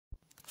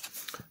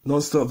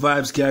Non-stop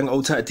vibes gang,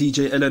 old tight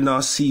DJ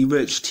LNR, C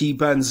Rich, T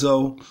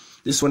Banzo.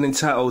 This one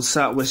entitled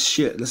Southwest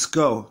Shit. Let's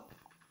go.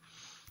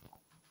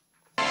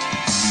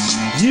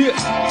 Yeah.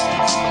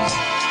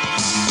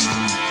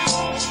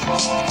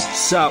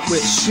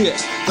 Southwest shit.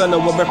 Don't know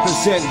what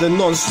represent the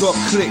non-stop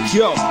click,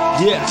 yo.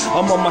 Yeah,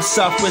 I'm on my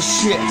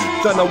Southwest shit.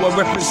 Don't know what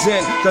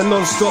represent the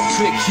non-stop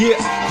click,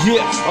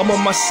 yeah. I'm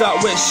on my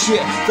Southwest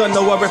shit. Don't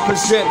know what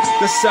represent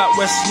the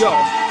Southwest, yo.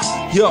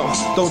 Yo,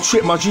 don't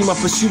trip, my dream, I'm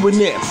pursuing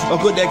it. I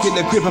got that, get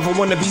the grip if I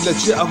wanna be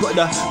legit. I got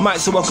the mic,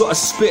 so I gotta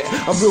spit.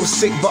 I'm real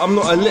sick, but I'm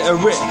not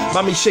illiterate.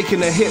 Mommy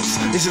shaking her hips.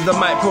 This is the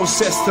mic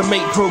process to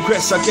make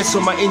progress. I guess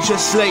on my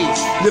interest lay.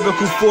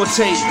 Lyrical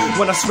forte.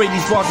 When I spray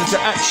these bars into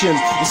action,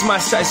 it's my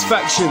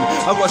satisfaction.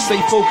 I gotta stay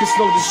focused,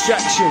 no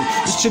distraction.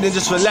 Just chilling,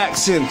 just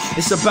relaxing.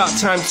 It's about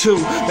time too.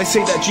 They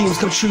say that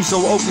dreams come true, so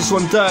I hope this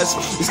one does.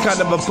 It's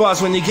kind of a buzz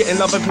when you're getting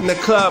love up in the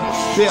club.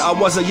 There I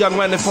was, a young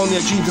man, if only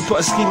a dream to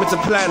put a scheme into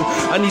plan.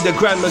 I need a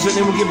grandmas, don't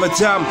even give a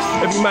damn.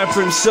 Every man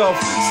for himself,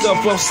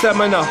 self-wealth,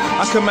 stamina.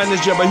 I can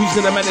manage you, but who's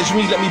gonna manage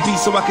me? Let me be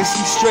so I can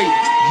see straight.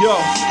 Yo,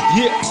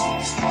 yeah.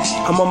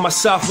 I'm on my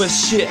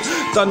Southwest shit.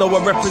 Don't know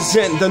what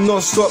represent the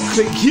non-stop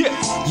click. Yeah.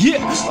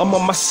 I'm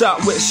on my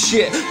Southwest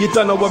shit. You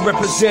don't know what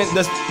represent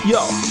the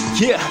yeah.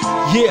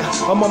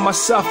 I'm on my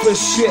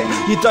Southwest shit.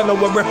 You don't know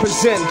what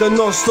represent the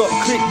non-stop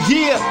click.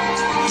 Yeah.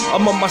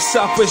 I'm on my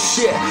Southwest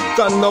shit.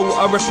 Don't know what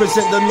I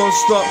represent the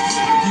non-stop.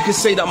 You can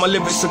say that my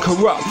lyrics are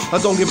corrupt. I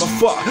don't give a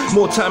fuck.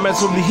 More time man's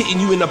probably hitting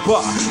you in the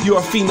butt.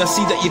 You're a fiend, I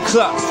see that you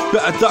clap.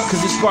 Better duck,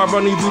 cause this bar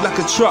running you like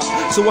a truck.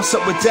 So what's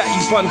up with that?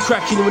 You bun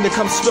cracking when it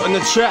comes spit on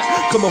the track.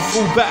 Come on,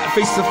 full back,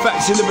 face the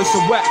facts, your lyrics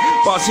are whack.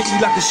 Bars hit you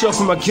like a shell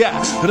from a gap.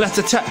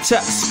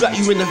 Rat-a-tat-tat, smack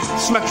you in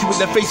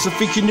the face for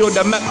thinking you're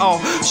the man. I'll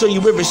show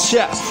you where it's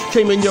at.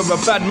 Came in, you're a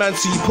bad man,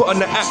 so you put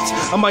on the act.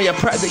 Am I a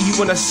prat that you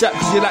wanna sap?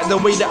 Cause you like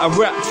the way that I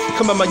rap.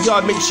 Come on my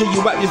yard, make sure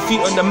you wipe your feet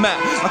on the mat.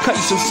 I cut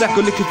you some slack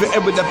or looking for air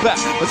with the back.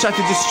 I try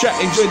to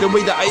distract, enjoy the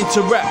way that I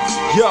interact.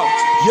 Yo.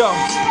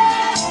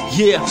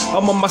 Yeah,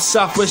 I'm on my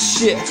Southwest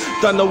shit.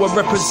 Don't know what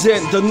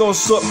represent the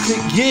non-stop click.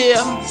 Yeah,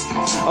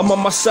 I'm on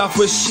my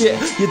Southwest shit.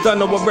 You don't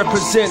know what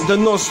represent the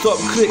non-stop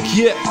click.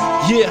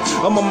 Yeah,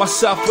 I'm on my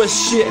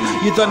Southwest shit.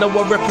 You don't know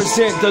what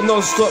represent the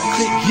non-stop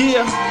click.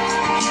 Yeah,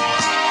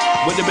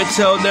 what did we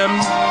tell them?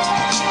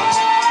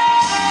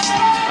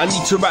 I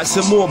need to write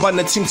some more, but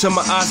the ting till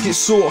my eyes get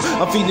sore.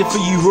 I'm feeling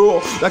for you raw,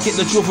 I get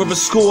the draw for a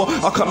score.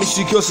 I can't miss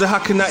you girl, so how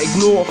can I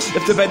ignore?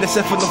 If the bed is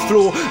left on the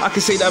floor, I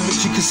can say that I'm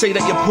rich, you can say that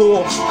you're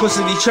poor.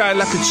 Constantly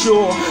trying like a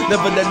chore.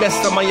 Nevertheless,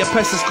 I'm on your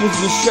pest, that's causing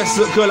you stress.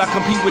 Look girl, I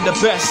compete with the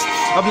best.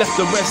 I've left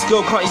the rest,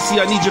 girl, can't you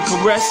see I need your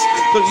caress?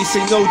 Don't you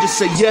say no,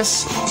 just say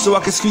yes, so I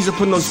can squeeze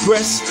up on those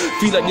breasts.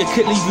 Feel like you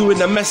could leave you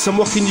in a mess.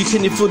 I'm walking you, can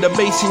you feel the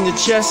bass in your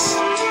chest?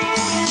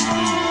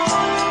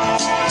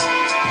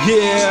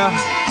 Yeah,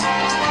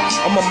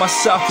 I'm on my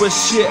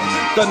Southwest shit.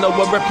 Don't know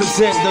what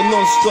represent the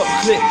non-stop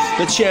click.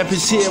 The champ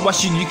is here, why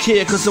should you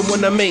care? Cause I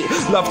wanna make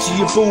love to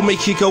your boo,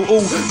 make you go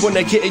ooh.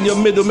 Wanna get in your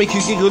middle, make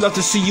you giggle. Love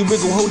to see you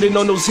wiggle, holding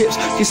on those hips,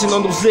 kissing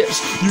on those lips.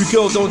 You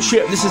girl, don't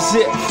trip, this is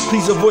it.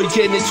 Please avoid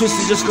getting it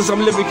twisted just cause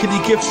I'm lyrically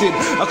gifted.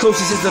 Our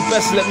closest is the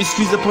best, let me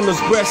squeeze up on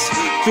those breasts.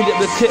 Feel it,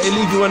 the clit, and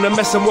leave you in a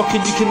mess. I'm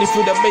walking, you can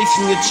feel that bass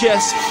in your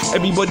chest.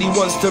 Everybody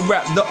wants to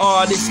rap, the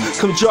artist.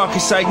 Come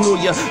darkest, I ignore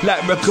you,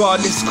 like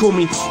regardless. Call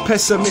me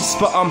pessimist,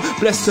 but I'm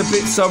blessed a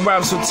bit. So I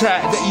rhyme so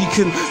tight that you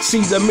can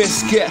see the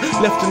miss. Get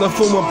left in a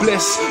form of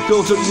bliss.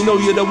 Girl, don't you know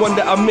you're the one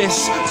that I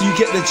miss? Do you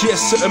get the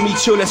gist? So me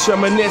chill, let's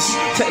reminisce.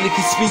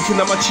 Technically speaking,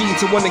 I'm a cheating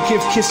to wanna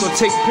give kiss or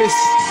take piss.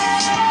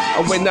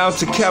 I went out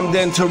to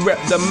Camden to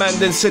rep the man,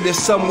 then said if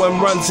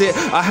someone runs it,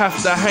 I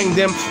have to hang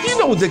them. You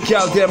know the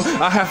gal them,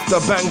 I have to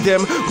bang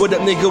them. What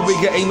up nigga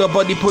wigger, ain't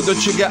nobody pull the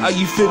trigger, how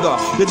you figure?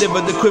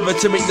 Deliver the quiver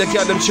to make the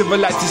gal them shiver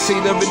like to say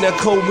they're in a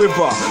cold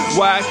river.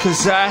 Why?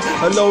 Cause I,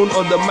 alone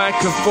on the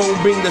microphone,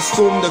 bring the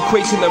storm, the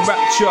quake and the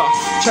rapture.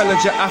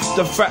 Challenger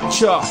after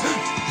fracture.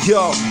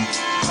 Yo.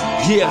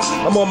 Yeah,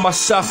 I'm on my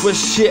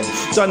Southwest shit.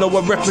 Don't know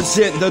what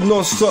represent the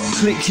non-stop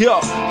click. Yo,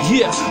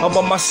 yeah, I'm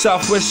on my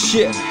Southwest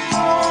shit.